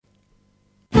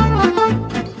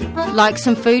Like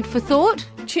some food for thought?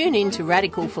 Tune in to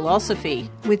Radical Philosophy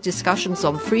with discussions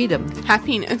on freedom,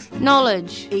 happiness,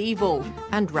 knowledge, evil,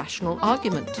 and rational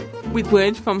argument. With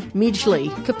words from Midgley,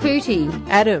 Caputi,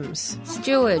 Adams,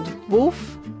 Stewart,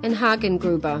 Wolf, and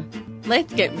Hagengruber.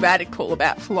 Let's get radical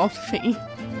about philosophy.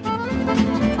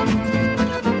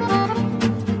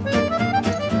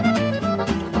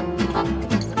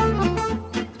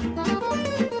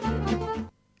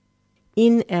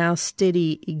 In our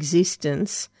steady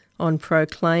existence on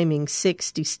proclaiming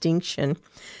sex distinction,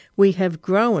 we have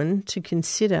grown to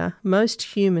consider most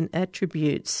human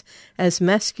attributes as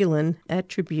masculine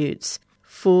attributes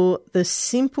for the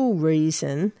simple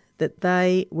reason that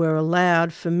they were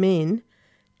allowed for men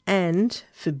and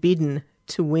forbidden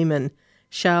to women.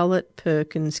 Charlotte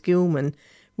Perkins Gilman,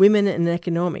 Women in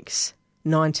Economics,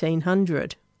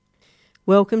 1900.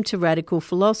 Welcome to Radical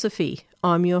Philosophy.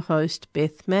 I'm your host,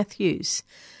 Beth Matthews,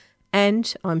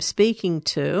 and I'm speaking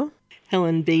to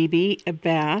Helen Beebe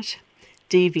about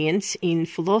deviance in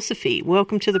philosophy.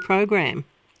 Welcome to the program.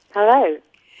 Hello.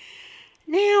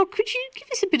 Now, could you give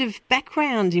us a bit of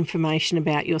background information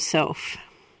about yourself?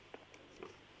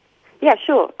 Yeah,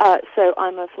 sure. So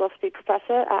I'm a philosophy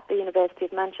professor at the University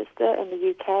of Manchester in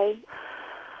the UK.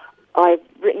 I've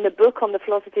written a book on the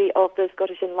philosophy of the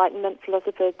Scottish Enlightenment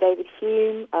philosopher David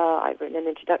Hume. I've written an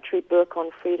introductory book on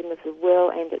freedom of the will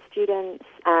aimed at students,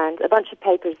 and a bunch of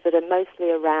papers that are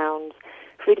mostly around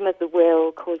freedom of the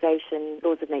will, causation,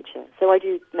 laws of nature. So I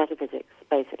do metaphysics,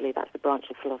 basically. That's the branch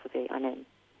of philosophy I'm in.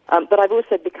 But I've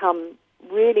also become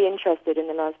really interested in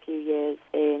the last few years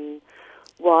in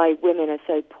why women are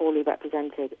so poorly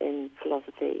represented in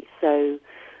philosophy. So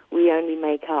we only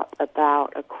make up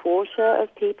about a quarter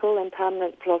of people in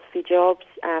permanent philosophy jobs,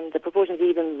 and the proportion is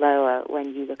even lower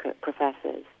when you look at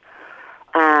professors.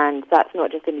 And that's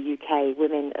not just in the UK.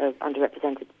 Women are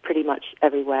underrepresented pretty much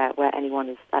everywhere where anyone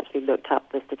has actually looked up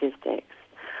the statistics.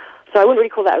 So I wouldn't really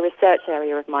call that a research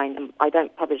area of mine. I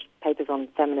don't publish papers on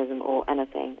feminism or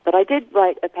anything. But I did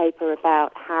write a paper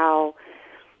about how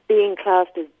being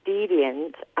classed as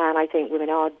deviant, and I think women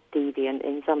are deviant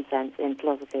in some sense in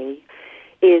philosophy,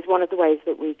 is one of the ways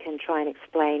that we can try and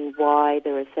explain why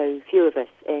there are so few of us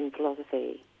in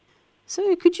philosophy.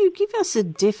 So could you give us a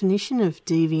definition of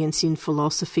deviance in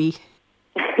philosophy?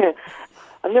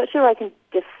 I'm not sure I can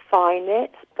define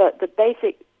it, but the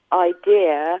basic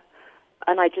idea,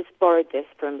 and I just borrowed this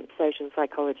from social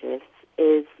psychologists,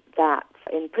 is that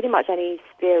in pretty much any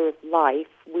sphere of life,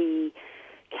 we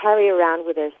carry around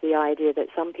with us the idea that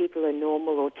some people are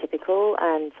normal or typical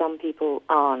and some people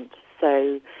aren't.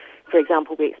 So, for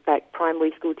example, we expect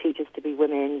primary school teachers to be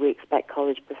women, we expect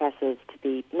college professors to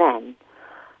be men.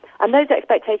 And those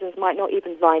expectations might not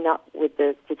even line up with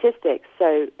the statistics.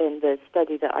 So in the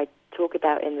study that I talk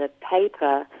about in the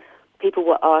paper, people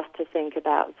were asked to think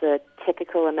about the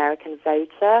typical American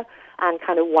voter, and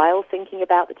kind of while thinking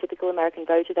about the typical American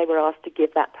voter, they were asked to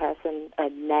give that person a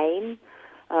name,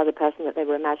 the person that they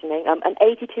were imagining. And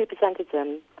 82% of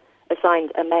them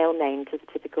assigned a male name to the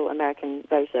typical American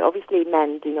voter. Obviously,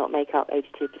 men do not make up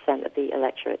 82% of the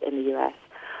electorate in the US.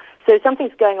 So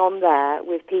something's going on there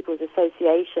with people's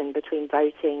association between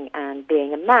voting and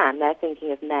being a man. They're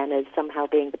thinking of men as somehow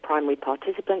being the primary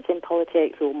participants in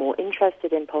politics or more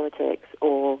interested in politics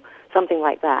or something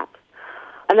like that.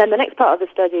 And then the next part of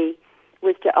the study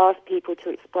was to ask people to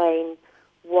explain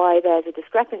why there's a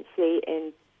discrepancy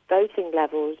in voting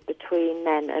levels between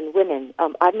men and women. I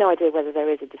have no idea whether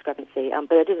there is a discrepancy,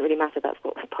 but it doesn't really matter. That's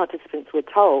what the participants were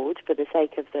told for the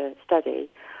sake of the study.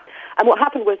 And what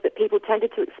happened was that people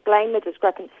tended to explain the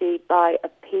discrepancy by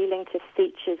appealing to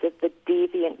features of the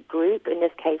deviant group, in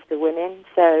this case the women.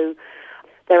 So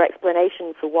their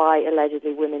explanation for why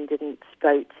allegedly women didn't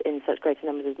vote in such greater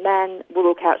numbers as men were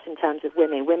all couched in terms of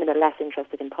women. Women are less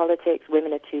interested in politics,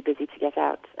 women are too busy to get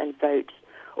out and vote,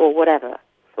 or whatever.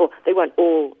 Or they weren't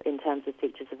all in terms of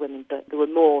features of women, but there were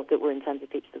more that were in terms of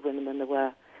features of women than there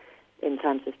were in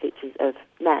terms of features of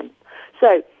men.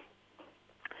 So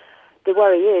the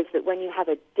worry is that when you have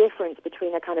a difference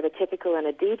between a kind of a typical and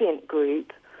a deviant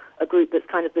group, a group that's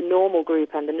kind of the normal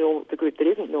group and the group that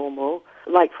isn't normal,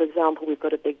 like, for example, we've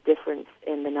got a big difference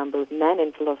in the number of men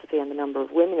in philosophy and the number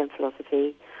of women in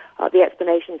philosophy, the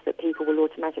explanations that people will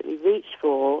automatically reach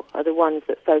for are the ones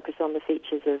that focus on the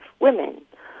features of women.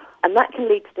 And that can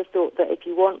lead to the thought that if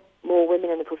you want more women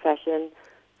in the profession,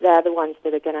 they're the ones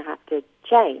that are going to have to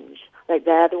change. Like,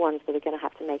 they're the ones that are going to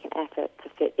have to make an effort to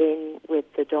fit in with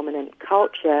the dominant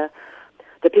culture.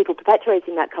 The people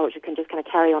perpetuating that culture can just kind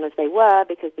of carry on as they were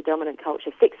because the dominant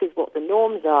culture fixes what the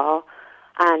norms are,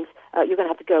 and you're going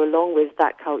to have to go along with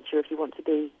that culture if you want to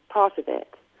be part of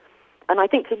it. And I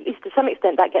think to some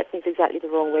extent that gets things exactly the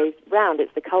wrong way round.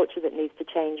 It's the culture that needs to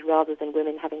change rather than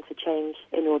women having to change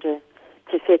in order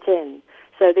to fit in.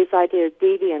 So this idea of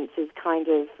deviance is kind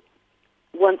of,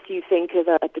 once you think of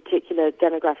a particular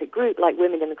demographic group, like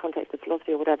women in the context of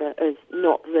philosophy or whatever, as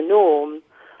not the norm,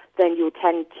 then you'll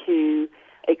tend to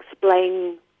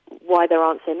explain why there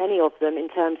aren't so many of them in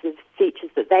terms of features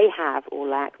that they have or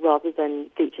lack rather than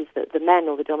features that the men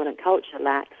or the dominant culture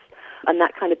lacks. And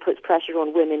that kind of puts pressure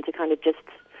on women to kind of just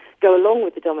go along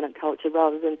with the dominant culture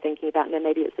rather than thinking about, no,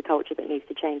 maybe it's the culture that needs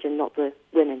to change and not the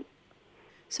women.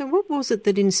 So what was it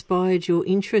that inspired your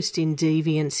interest in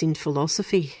deviance in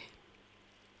philosophy?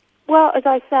 Well, as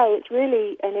I say, it's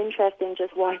really an interest in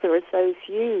just why there are so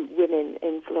few women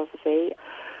in philosophy.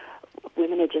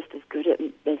 Women are just as good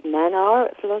as men are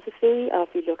at philosophy. If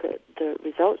you look at the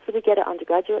results that we get at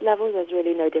undergraduate level, there's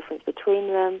really no difference between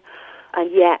them.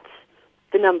 And yet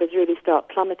the numbers really start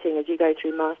plummeting as you go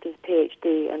through master's,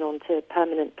 PhD, and on to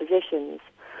permanent positions.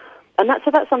 And that's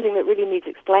something that really needs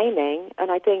explaining.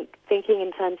 And I think thinking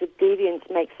in terms of deviance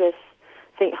makes us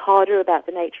think harder about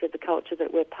the nature of the culture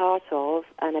that we're part of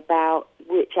and about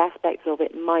which aspects of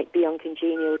it might be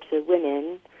uncongenial to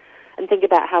women, and think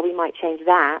about how we might change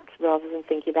that rather than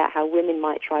thinking about how women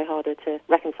might try harder to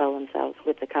reconcile themselves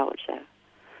with the culture.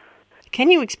 Can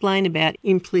you explain about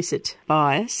implicit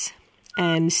bias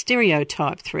and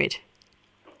stereotype threat?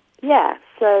 Yeah,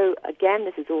 so again,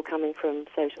 this is all coming from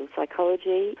social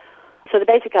psychology. So the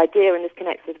basic idea, and this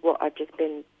connects with what I've just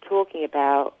been talking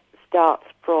about, starts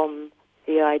from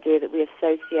the idea that we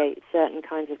associate certain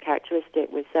kinds of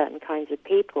characteristics with certain kinds of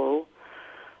people,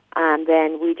 and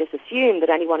then we just assume that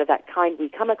anyone of that kind we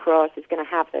come across is going to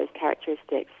have those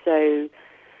characteristics. So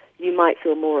you might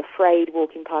feel more afraid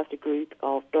walking past a group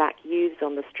of black youths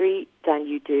on the street than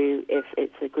you do if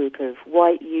it's a group of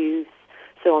white youths.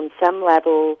 So on some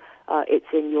level, it's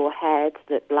in your head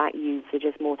that black youths are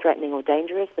just more threatening or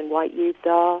dangerous than white youths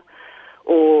are.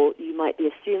 Or you might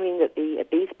be assuming that the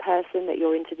obese person that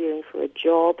you're interviewing for a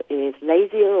job is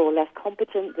lazier or less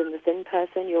competent than the thin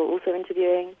person you're also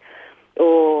interviewing.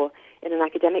 Or in an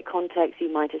academic context,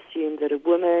 you might assume that a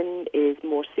woman is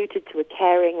more suited to a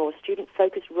caring or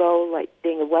student-focused role, like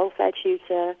being a welfare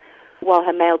tutor, while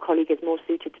her male colleague is more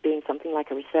suited to being something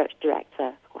like a research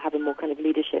director or have a more kind of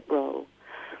leadership role.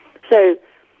 So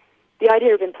the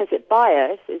idea of implicit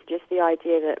bias is just the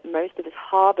idea that most of us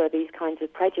harbour these kinds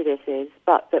of prejudices,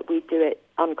 but that we do it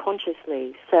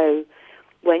unconsciously. So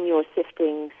when you're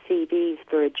sifting CVs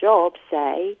for a job,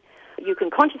 say, you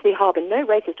can consciously harbour no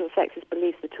racist or sexist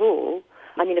beliefs at all.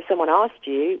 I mean, if someone asked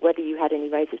you whether you had any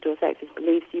racist or sexist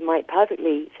beliefs, you might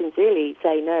perfectly sincerely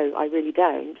say, no, I really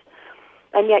don't.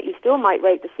 And yet you still might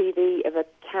rate the CV of a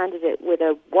candidate with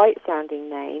a white-sounding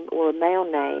name or a male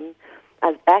name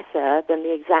as better than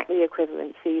the exactly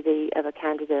equivalent CV of a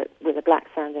candidate with a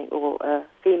black-sounding or a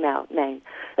female name.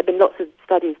 There have been lots of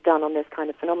studies done on this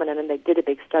kind of phenomenon, and they did a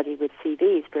big study with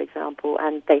CVs, for example,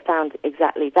 and they found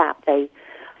exactly that. They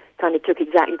kind of took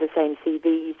exactly the same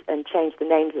CVs and changed the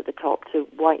names at the top to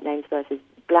white names versus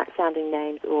black-sounding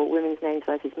names, or women's names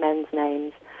versus men's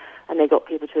names, and they got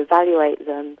people to evaluate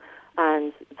them,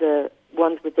 and the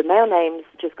ones with the male names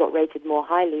just got rated more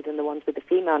highly than the ones with the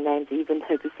female names, even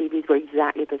though the CVs were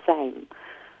exactly the same.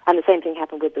 And the same thing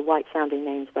happened with the white-sounding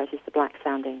names versus the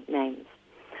black-sounding names.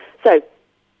 So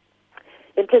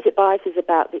implicit bias is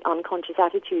about the unconscious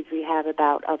attitudes we have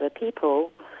about other people,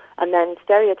 and then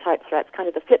stereotype threat's kind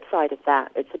of the flip side of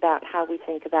that. It's about how we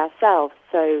think of ourselves.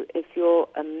 So if you're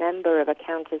a member of a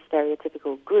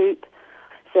counter-stereotypical group,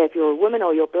 so if you're a woman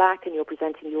or you're black and you're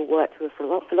presenting your work to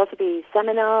a philosophy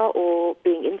seminar or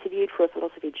being interviewed for a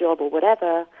philosophy job or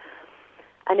whatever,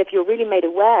 and if you're really made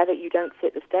aware that you don't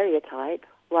fit the stereotype,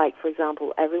 like, for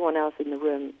example, everyone else in the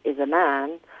room is a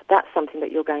man, that's something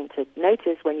that you're going to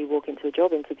notice when you walk into a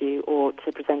job interview or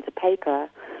to present a paper.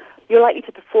 You're likely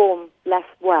to perform less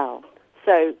well.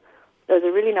 So there was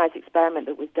a really nice experiment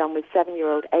that was done with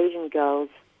 7-year-old Asian girls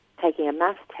taking a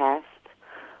math test.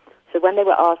 So when they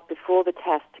were asked before the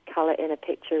test to colour in a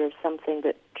picture of something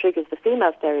that triggers the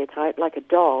female stereotype, like a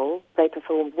doll, they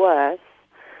performed worse.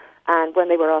 And when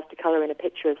they were asked to colour in a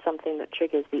picture of something that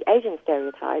triggers the Asian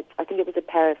stereotype, I think it was a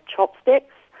pair of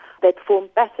chopsticks, they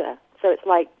performed better. So it's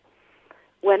like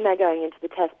when they're going into the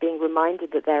test being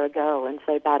reminded that they're a girl and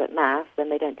so bad at maths, then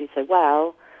they don't do so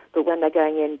well. But when they're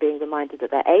going in being reminded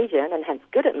that they're Asian and hence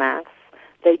good at maths,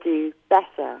 they do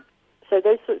better. So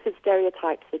those sorts of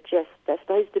stereotypes are just, they're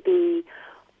supposed to be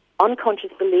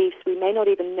unconscious beliefs. We may not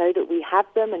even know that we have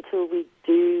them until we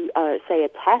do, say, a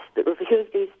test that reveals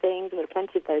these things. And there are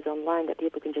plenty of those online that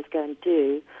people can just go and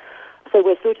do. So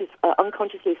we're sort of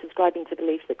unconsciously subscribing to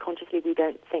beliefs that consciously we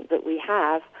don't think that we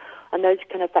have, and those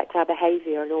can affect our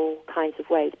behaviour in all kinds of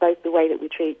ways, both the way that we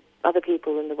treat other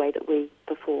people and the way that we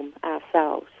perform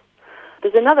ourselves.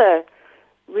 There's another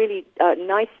really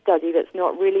nice study that's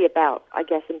not really about, I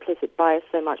guess, implicit bias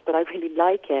so much, but I really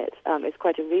like it. It's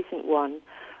quite a recent one,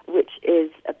 which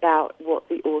is about what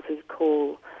the authors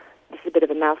call, this is a bit of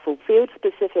a mouthful,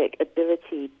 field-specific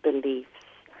ability beliefs.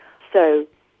 So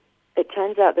it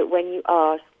turns out that when you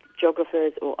ask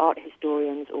geographers or art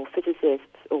historians or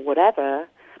physicists or whatever,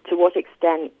 to what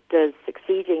extent does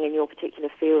succeeding in your particular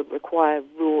field require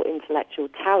raw intellectual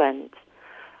talent,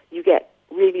 you get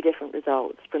really different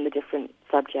results from the different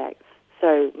subjects.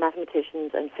 So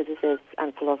mathematicians and physicists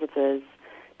and philosophers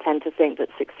tend to think that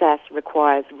success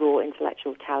requires raw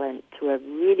intellectual talent to a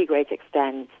really great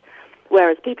extent,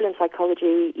 whereas people in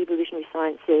psychology, evolutionary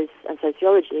sciences, and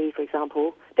sociology, for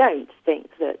example, don't think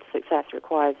that success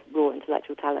requires raw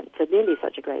intellectual talent to nearly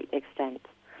such a great extent.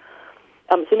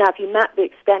 So now if you map the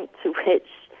extent to which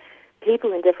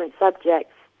people in different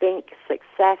subjects think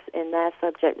success in their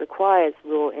subject requires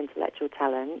raw intellectual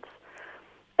talent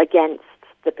against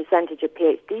the percentage of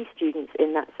PhD students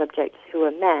in that subject who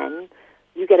are men,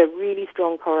 you get a really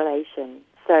strong correlation.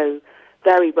 So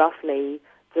very roughly,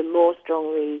 the more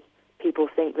strongly people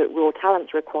think that raw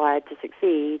talent's required to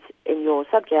succeed in your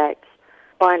subject,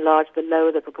 by and large, the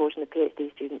lower the proportion of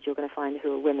PhD students you're going to find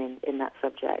who are women in that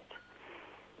subject.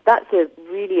 That's a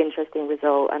really interesting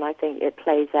result, and I think it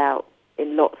plays out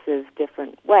in lots of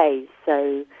different ways.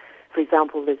 So, for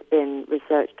example, there's been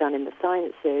research done in the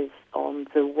sciences on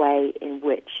the way in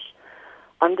which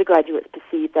undergraduates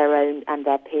perceive their own and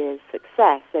their peers'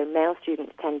 success. So male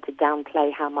students tend to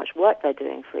downplay how much work they're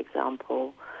doing, for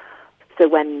example. So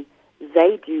when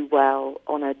they do well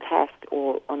on a test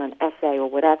or on an essay or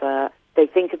whatever, they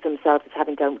think of themselves as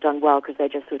having done well because they're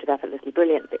just sort of effortlessly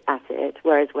brilliant at it,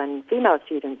 whereas when female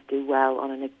students do well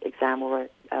on an exam or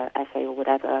an essay or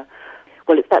whatever,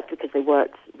 well, that's because they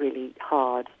worked really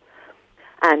hard.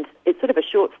 And it's sort of a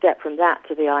short step from that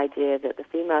to the idea that the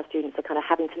female students are kind of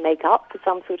having to make up for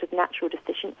some sort of natural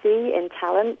deficiency in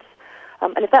talent.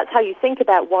 And if that's how you think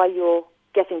about why you're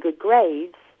getting good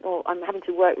grades, or I'm having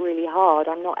to work really hard,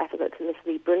 I'm not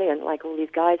effortlessly brilliant like all these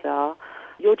guys are,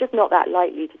 you're just not that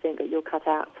likely to think that you're cut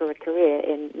out for a career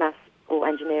in maths or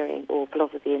engineering or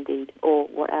philosophy indeed or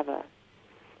whatever.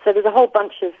 So there's a whole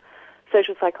bunch of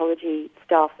social psychology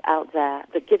stuff out there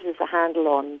that gives us a handle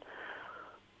on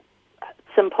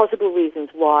some possible reasons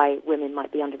why women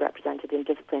might be underrepresented in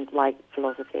disciplines like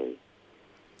philosophy.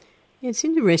 It's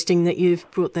interesting that you've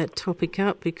brought that topic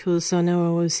up because I know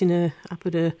I was up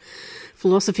at a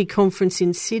philosophy conference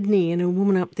in Sydney and a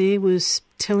woman up there was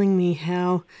telling me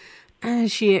how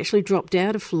she actually dropped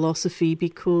out of philosophy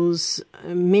because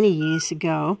many years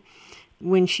ago,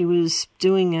 when she was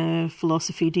doing a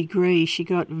philosophy degree, she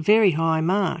got very high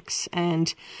marks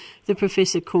and the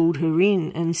professor called her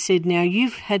in and said, now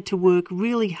you've had to work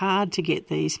really hard to get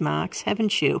these marks,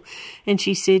 haven't you? And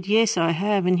she said, yes, I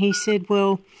have. And he said,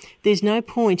 well, there's no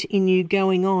point in you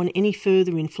going on any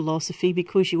further in philosophy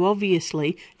because you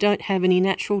obviously don't have any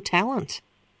natural talent.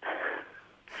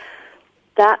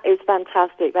 That is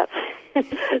fantastic.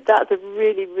 That's a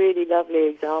really, really lovely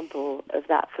example of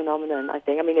that phenomenon, I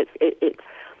think. I mean,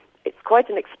 it's quite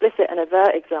an explicit and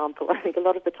overt example. I think a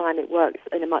lot of the time it works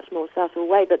in a much more subtle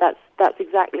way, but that's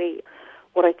exactly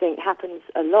what I think happens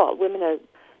a lot. Women are,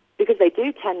 because they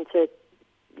do tend to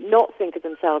not think of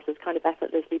themselves as kind of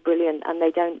effortlessly brilliant, and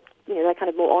they don't, they're kind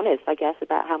of more honest, I guess,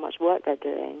 about how much work they're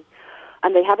doing.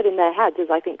 And they have it in their heads, as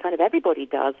I think kind of everybody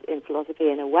does in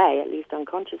philosophy in a way, at least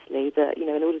unconsciously, that, in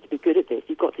order to be good at this,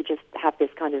 you've got to just have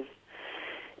this kind of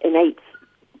innate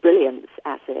brilliance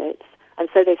at it. And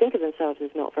so they think of themselves as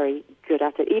not very good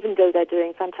at it, even though they're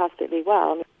doing fantastically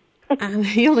well.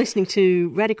 You're listening to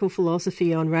Radical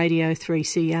Philosophy on Radio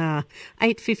 3CR,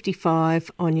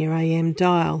 8:55 on your AM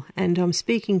dial. And I'm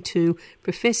speaking to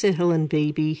Professor Helen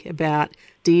Beebee about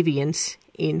deviance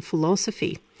in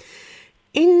philosophy.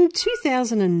 In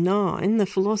 2009, the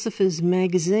Philosopher's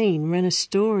Magazine ran a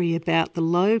story about the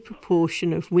low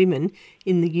proportion of women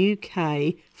in the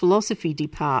UK philosophy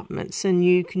departments, and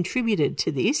you contributed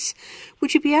to this.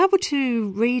 Would you be able to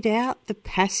read out the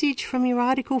passage from your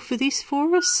article for this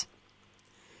for us?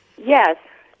 Yes.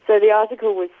 So the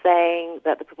article was saying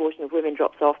that the proportion of women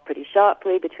drops off pretty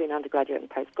sharply between undergraduate and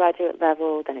postgraduate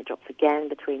level, then it drops again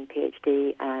between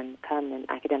PhD and permanent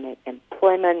academic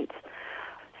employment.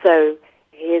 So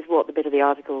here's what the bit of the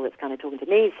article that's kind of talking to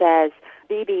me says.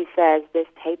 Beebee says this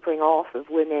tapering off of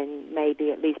women may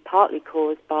be at least partly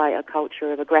caused by a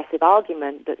culture of aggressive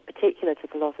argument that's particular to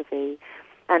philosophy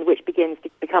and which begins to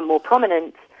become more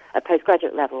prominent at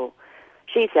postgraduate level.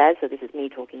 She says, so this is me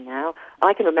talking now,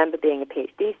 I can remember being a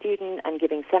PhD student and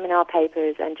giving seminar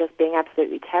papers and just being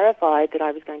absolutely terrified that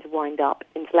I was going to wind up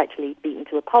intellectually beaten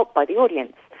to a pulp by the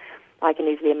audience. I can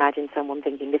easily imagine someone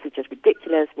thinking, this is just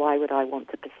ridiculous, why would I want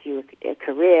to pursue a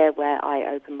career where I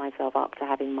open myself up to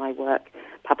having my work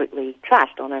publicly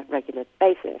trashed on a regular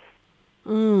basis?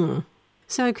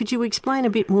 So could you explain a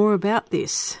bit more about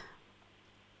this?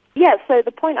 Yeah, so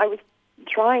the point I was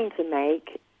trying to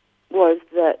make was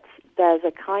that there's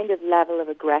a kind of level of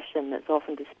aggression that's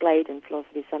often displayed in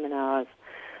philosophy seminars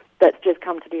that's just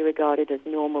come to be regarded as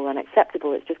normal and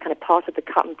acceptable. It's just kind of part of the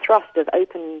cut and thrust of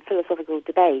open philosophical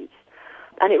debate.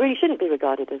 And it really shouldn't be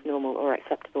regarded as normal or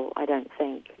acceptable, I don't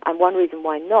think. And one reason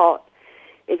why not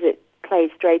is it plays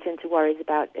straight into worries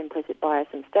about implicit bias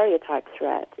and stereotype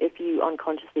threat. If you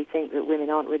unconsciously think that women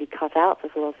aren't really cut out for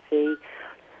philosophy,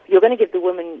 you're going to give the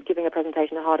woman giving a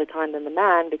presentation a harder time than the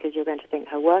man because you're going to think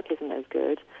her work isn't as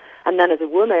good. And then as a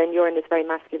woman, you're in this very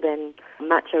masculine,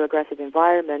 macho-aggressive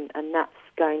environment, and that's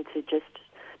going to just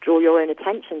draw your own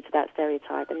attention to that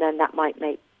stereotype, and then that might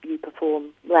make you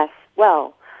perform less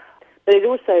well. But it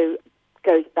also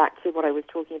goes back to what I was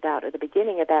talking about at the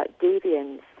beginning about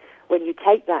deviance. When you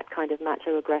take that kind of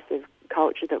macho-aggressive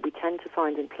culture that we tend to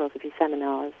find in philosophy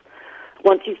seminars,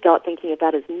 once you start thinking of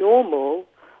that as normal,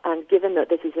 and given that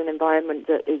this is an environment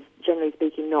that is, generally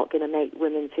speaking, not going to make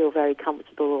women feel very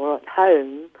comfortable or at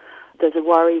home, there's a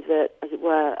worry that, as it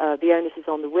were, the onus is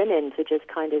on the women to just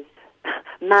kind of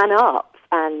man up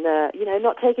and,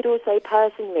 not take it all so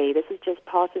personally. This is just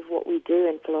part of what we do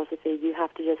in philosophy. You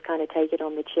have to just kind of take it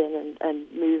on the chin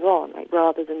and move on, like,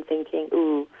 rather than thinking,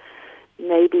 ooh,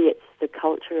 maybe it's the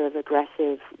culture of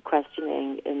aggressive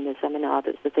questioning in the seminar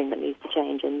that's the thing that needs to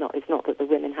change, and it's not that the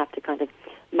women have to kind of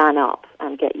man up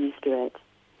and get used to it.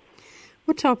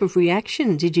 What type of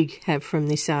reaction did you have from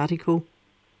this article?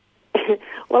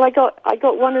 Well, I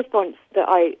got one response that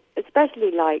I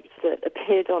especially liked that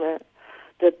appeared on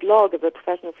the blog of a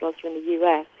professional philosopher in the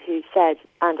US who said,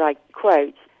 and I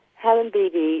quote, "Helen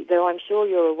Beebe, though I'm sure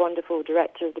you're a wonderful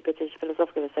director of the British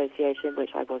Philosophical Association,"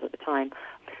 which I was at the time,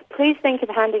 "please think of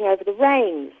handing over the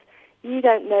reins. You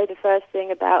don't know the first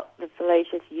thing about the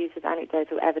fallacious use of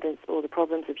anecdotal evidence or the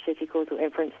problems of shitty causal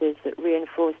inferences that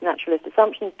reinforce naturalist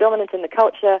assumptions dominant in the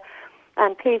culture.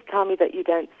 And please tell me that you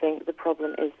don't think the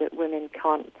problem is that women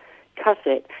can't cuss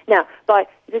it." Now,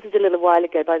 this is a little while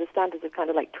ago, by the standards of kind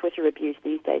of like Twitter abuse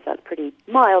these days, that's pretty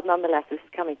mild. Nonetheless, this is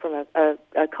coming from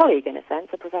a colleague, in a sense,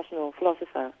 a professional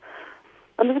philosopher.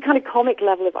 And there's a kind of comic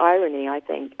level of irony, I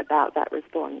think, about that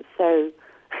response. So,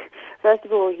 first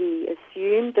of all, he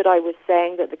assumed that I was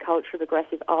saying that the culture of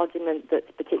aggressive argument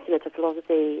that's particular to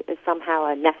philosophy is somehow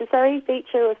a necessary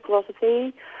feature of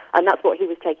philosophy, and that's what he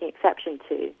was taking exception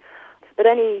to. But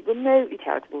any remotely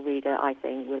charitable reader, I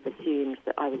think, would have assumed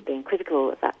that I was being critical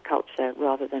of that culture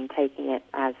rather than taking it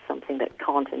as something that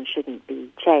can't and shouldn't be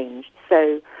changed.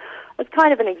 So it's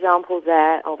kind of an example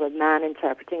there of a man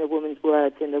interpreting a woman's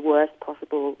words in the worst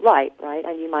possible light, right?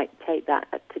 And you might take that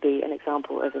to be an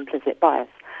example of implicit bias.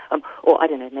 Or, I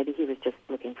don't know, maybe he was just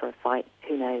looking for a fight,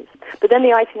 who knows. But then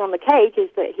the icing on the cake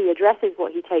is that he addresses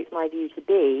what he takes my view to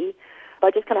be by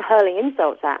just kind of hurling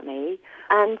insults at me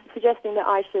and suggesting that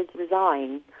I should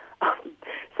resign.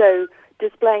 So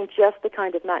displaying just the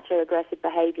kind of macho-aggressive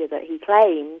behavior that he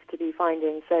claims to be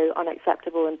finding so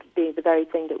unacceptable and to be the very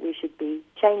thing that we should be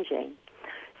changing.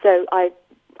 So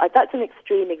that's an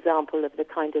extreme example of the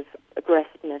kind of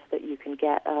aggressiveness that you can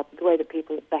get. The way that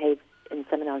people behave in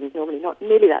seminars is normally not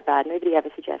nearly that bad. Nobody ever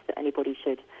suggests that anybody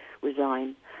should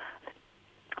resign.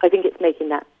 I think it's making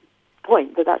that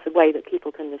point that that's a way that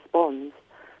people can respond,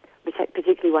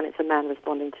 particularly when it's a man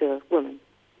responding to a woman.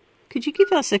 Could you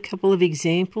give us a couple of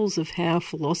examples of how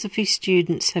philosophy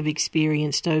students have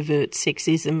experienced overt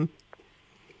sexism?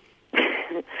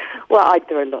 Well,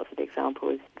 there are lots of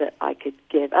examples that I could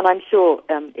give, and I'm sure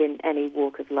in any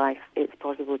walk of life it's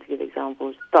possible to give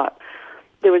examples, but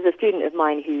there was a student of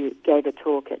mine who gave a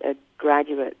talk at a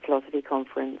graduate philosophy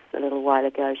conference a little while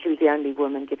ago. She was the only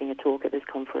woman giving a talk at this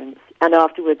conference. And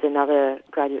afterwards, another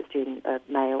graduate student, a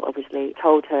male, obviously,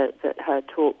 told her that her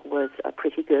talk was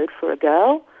pretty good for a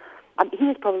girl. He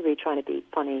was probably trying to be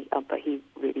funny, but he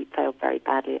really failed very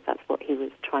badly if that's what he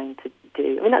was trying to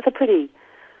do. I mean, that's a pretty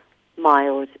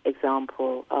mild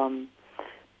example.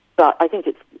 But I think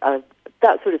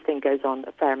that sort of thing goes on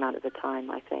a fair amount of the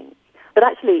time, I think. But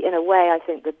actually, in a way, I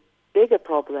think the bigger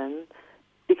problem,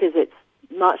 because it's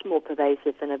much more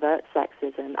pervasive than overt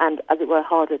sexism, and as it were,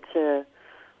 harder to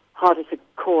harder to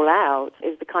call out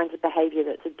is the kinds of behaviour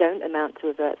that don't amount to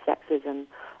overt sexism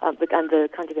and the kind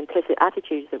of implicit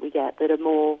attitudes that we get that are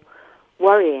more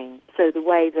worrying. So the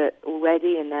way that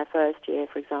already in their first year,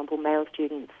 for example, male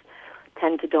students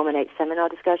tend to dominate seminar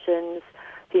discussions,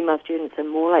 female students are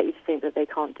more likely to think that they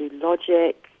can't do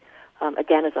logic.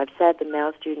 Again, as I've said, the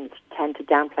male students tend to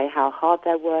downplay how hard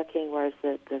they're working, whereas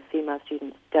the female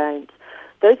students don't.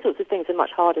 Those sorts of things are much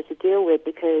harder to deal with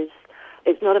because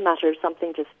it's not a matter of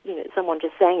something just, someone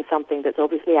just saying something that's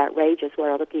obviously outrageous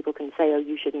where other people can say, oh,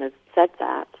 you shouldn't have said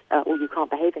that, or you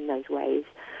can't behave in those ways.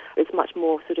 It's much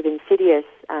more sort of insidious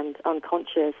and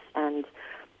unconscious and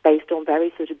based on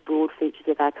very sort of broad features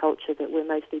of our culture that we're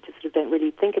mostly just sort of don't really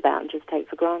think about and just take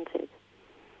for granted.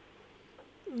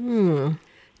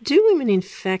 Do women, in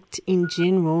fact, in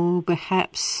general,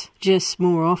 perhaps just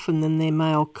more often than their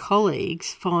male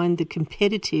colleagues, find the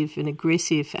competitive and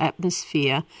aggressive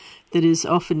atmosphere that is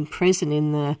often present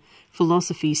in the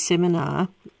philosophy seminar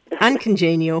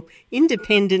uncongenial,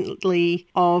 independently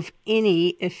of any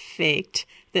effect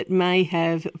that may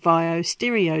have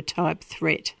stereotype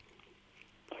threat?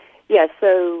 Yeah,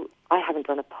 so I haven't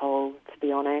done a poll, to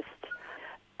be honest.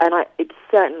 And it's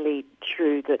certainly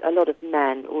true that a lot of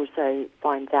men also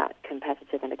find that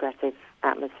competitive and aggressive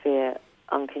atmosphere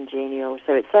uncongenial.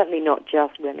 So it's certainly not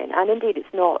just women. And indeed,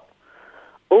 it's not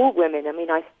all women. I mean,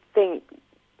 I think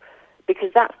because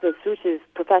that's the sort of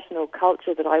professional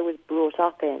culture that I was brought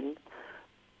up in,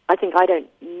 I think I don't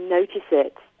notice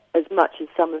it as much as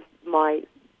some of my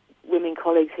women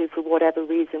colleagues who, for whatever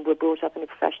reason, were brought up in a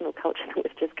professional culture that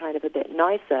was just kind of a bit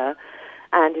nicer.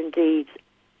 And indeed,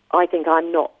 I think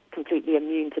I'm not completely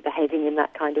immune to behaving in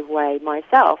that kind of way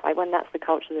myself. When that's the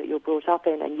culture that you're brought up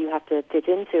in and you have to fit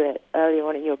into it early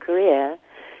on in your career,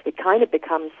 it kind of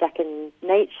becomes second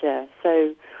nature.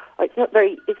 So it's not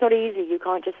easy. You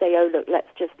can't just say, oh, look, let's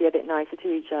just be a bit nicer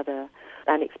to each other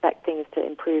and expect things to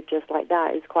improve just like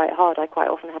that. It's quite hard. I quite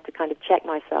often have to kind of check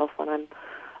myself when I'm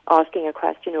asking a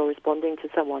question or responding to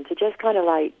someone to just kind of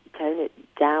like tone it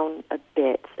down a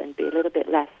bit and be a little bit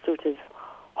less sort of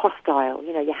hostile.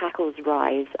 Your hackles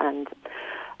rise and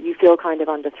you feel kind of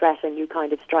under threat and you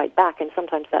kind of strike back, and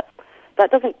sometimes that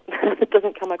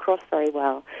doesn't come across very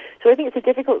well. So I think it's a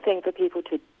difficult thing for people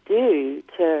to do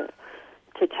to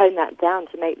tone that down,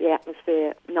 to make the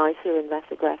atmosphere nicer and less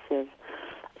aggressive.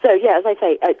 So yeah, as I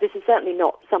say, this is certainly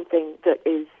not something that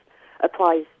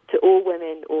applies to all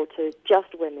women or to just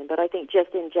women, but I think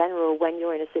just in general, when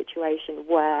you're in a situation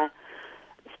where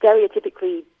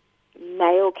stereotypically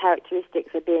male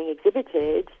characteristics are being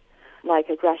exhibited, like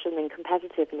aggression and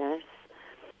competitiveness,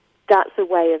 that's a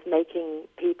way of making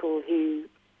people who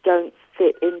don't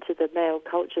fit into the male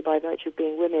culture by virtue of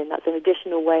being women, that's an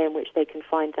additional way in which they can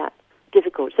find that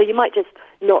difficult. So you might just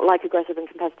not like aggressive and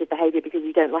competitive behaviour because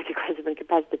you don't like aggressive and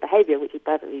competitive behaviour, which is a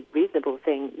perfectly reasonable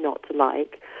thing not to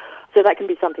like. So that can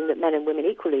be something that men and women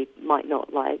equally might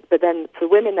not like. But then for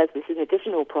women, there's this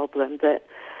additional problem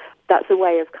that's a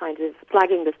way of kind of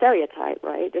flagging the stereotype,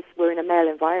 right? We're in a male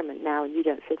environment now and you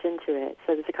don't fit into it.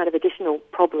 So there's a kind of additional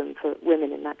problem for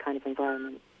women in that kind of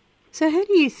environment. So how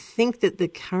do you think that the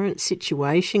current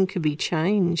situation could be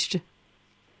changed?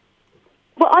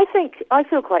 Well, I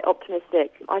feel quite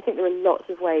optimistic. I think there are lots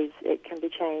of ways it can be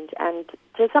changed. And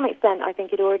to some extent, I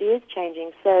think it already is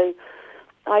changing. So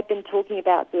I've been talking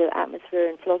about the atmosphere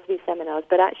in philosophy seminars,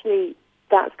 but actually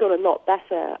that's got a lot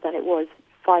better than it was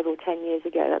 5 or 10 years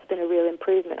ago. That's been a real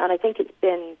improvement. And I think it's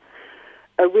been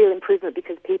a real improvement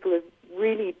because people have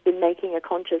really been making a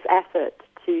conscious effort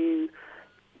to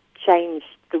change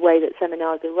the way that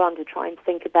seminars are run, to try and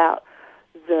think about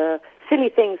the silly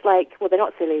things like, well, they're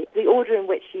not silly, the order in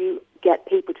which you get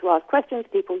people to ask questions.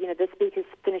 People, the speaker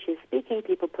finishes speaking,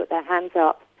 people put their hands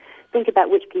up. Think about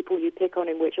which people you pick on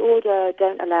in which order.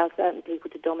 Don't allow certain people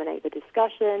to dominate the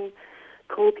discussion.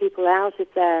 Call people out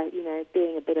if they're,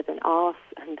 being a bit of an arse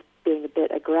and being a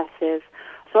bit aggressive.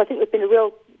 So I think there's been a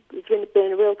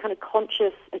real kind of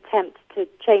conscious attempt to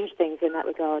change things in that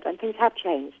regard, and things have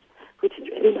changed, which is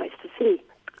really nice to see.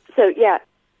 So yeah,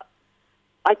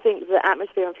 I think the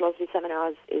atmosphere in philosophy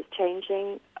seminars is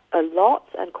changing a lot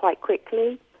and quite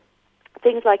quickly.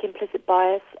 Things like implicit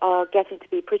bias are getting to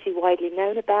be pretty widely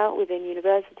known about within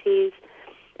universities.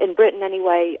 In Britain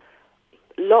anyway,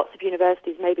 lots of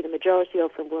universities, maybe the majority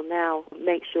of them, will now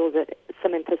make sure that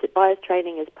some implicit bias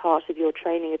training is part of your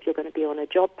training if you're going to be on a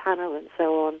job panel and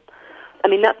so on. I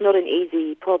mean, that's not an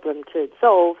easy problem to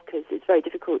solve because it's very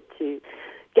difficult to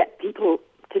get people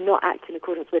to not act in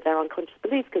accordance with their unconscious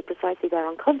beliefs because precisely they're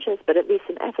unconscious, but at least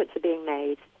some efforts are being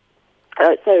made.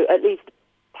 So at least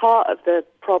part of the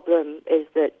problem is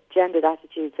that gendered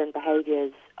attitudes and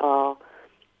behaviours are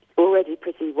already already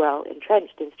pretty well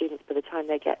entrenched in students by the time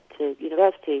they get to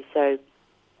university. So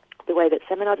the way that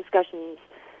seminar discussions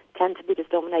tend to be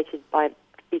dominated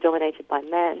by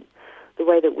men, the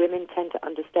way that women tend to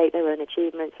understate their own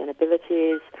achievements and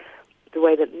abilities, the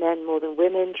way that men more than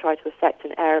women try to affect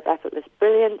an air of effortless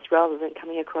brilliance rather than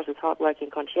coming across as hardworking,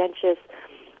 conscientious.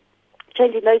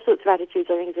 Changing those sorts of attitudes,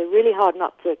 I think, is a really hard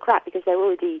nut to crack because they're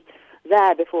already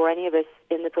there before any of us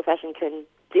in the profession can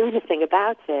do anything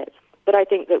about it. But I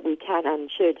think that we can and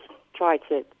should try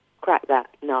to crack that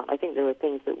nut. I think there are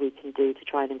things that we can do to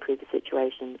try and improve the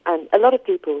situation. And a lot of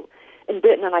people in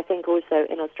Britain, and I think also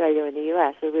in Australia and the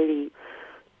US, are really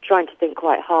trying to think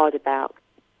quite hard about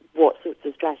what sorts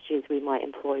of strategies we might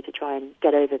employ to try and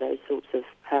get over those sorts of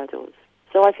hurdles.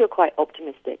 So I feel quite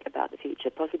optimistic about the future,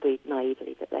 possibly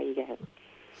naively, but there you go.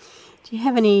 Do you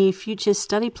have any future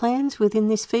study plans within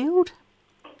this field?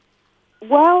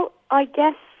 Well, I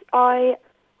guess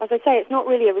as I say, it's not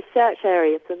really a research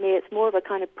area for me. It's more of a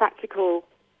kind of practical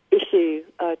issue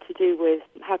to do with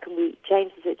how can we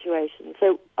change the situation.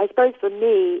 So I suppose for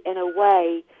me, in a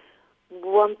way,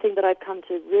 one thing that I've come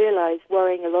to realize,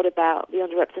 worrying a lot about the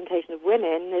underrepresentation of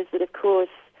women, is that, of course,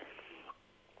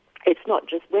 it's not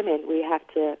just women we have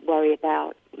to worry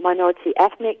about. Minority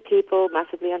ethnic people,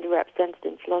 massively underrepresented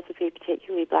in philosophy,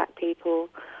 particularly black people.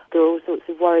 There are all sorts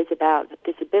of worries about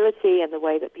disability and the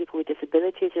way that people with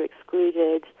disabilities are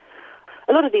excluded.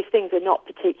 A lot of these things are not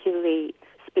particularly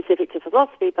specific to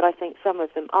philosophy, but I think some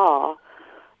of them are.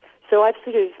 So I've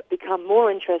sort of become more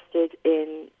interested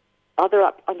in other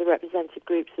underrepresented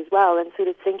groups as well, and sort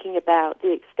of thinking about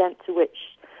the extent to which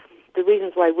the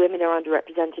reasons why women are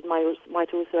underrepresented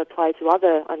might also apply to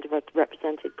other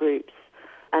underrepresented groups.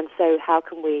 And so how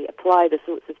can we apply the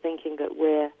sorts of thinking that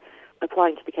we're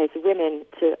applying to the case of women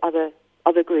to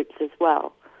other groups as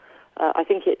well? I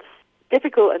think it's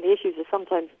difficult, and the issues are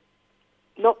sometimes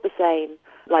not the same.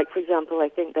 Like, for example, I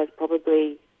think there's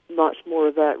probably much more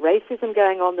overt racism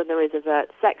going on than there is overt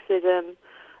sexism.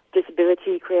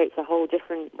 Disability creates a whole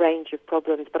different range of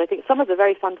problems. But I think some of the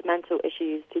very fundamental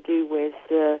issues to do with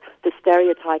the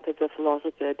stereotype of the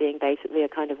philosopher being basically a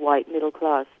kind of white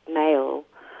middle-class male,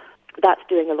 that's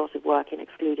doing a lot of work in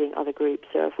excluding other groups.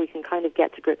 So if we can kind of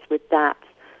get to grips with that,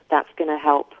 that's going to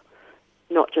help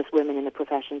not just women in the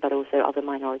profession, but also other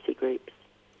minority groups.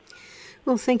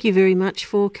 Well, thank you very much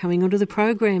for coming onto the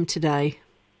program today.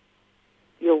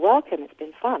 You're welcome. It's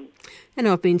been fun. And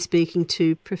I've been speaking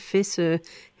to Professor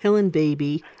Helen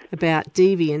Beebee about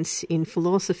deviance in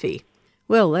philosophy.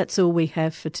 Well, that's all we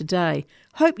have for today.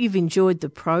 Hope you've enjoyed the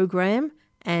program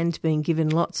and been given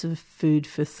lots of food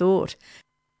for thought.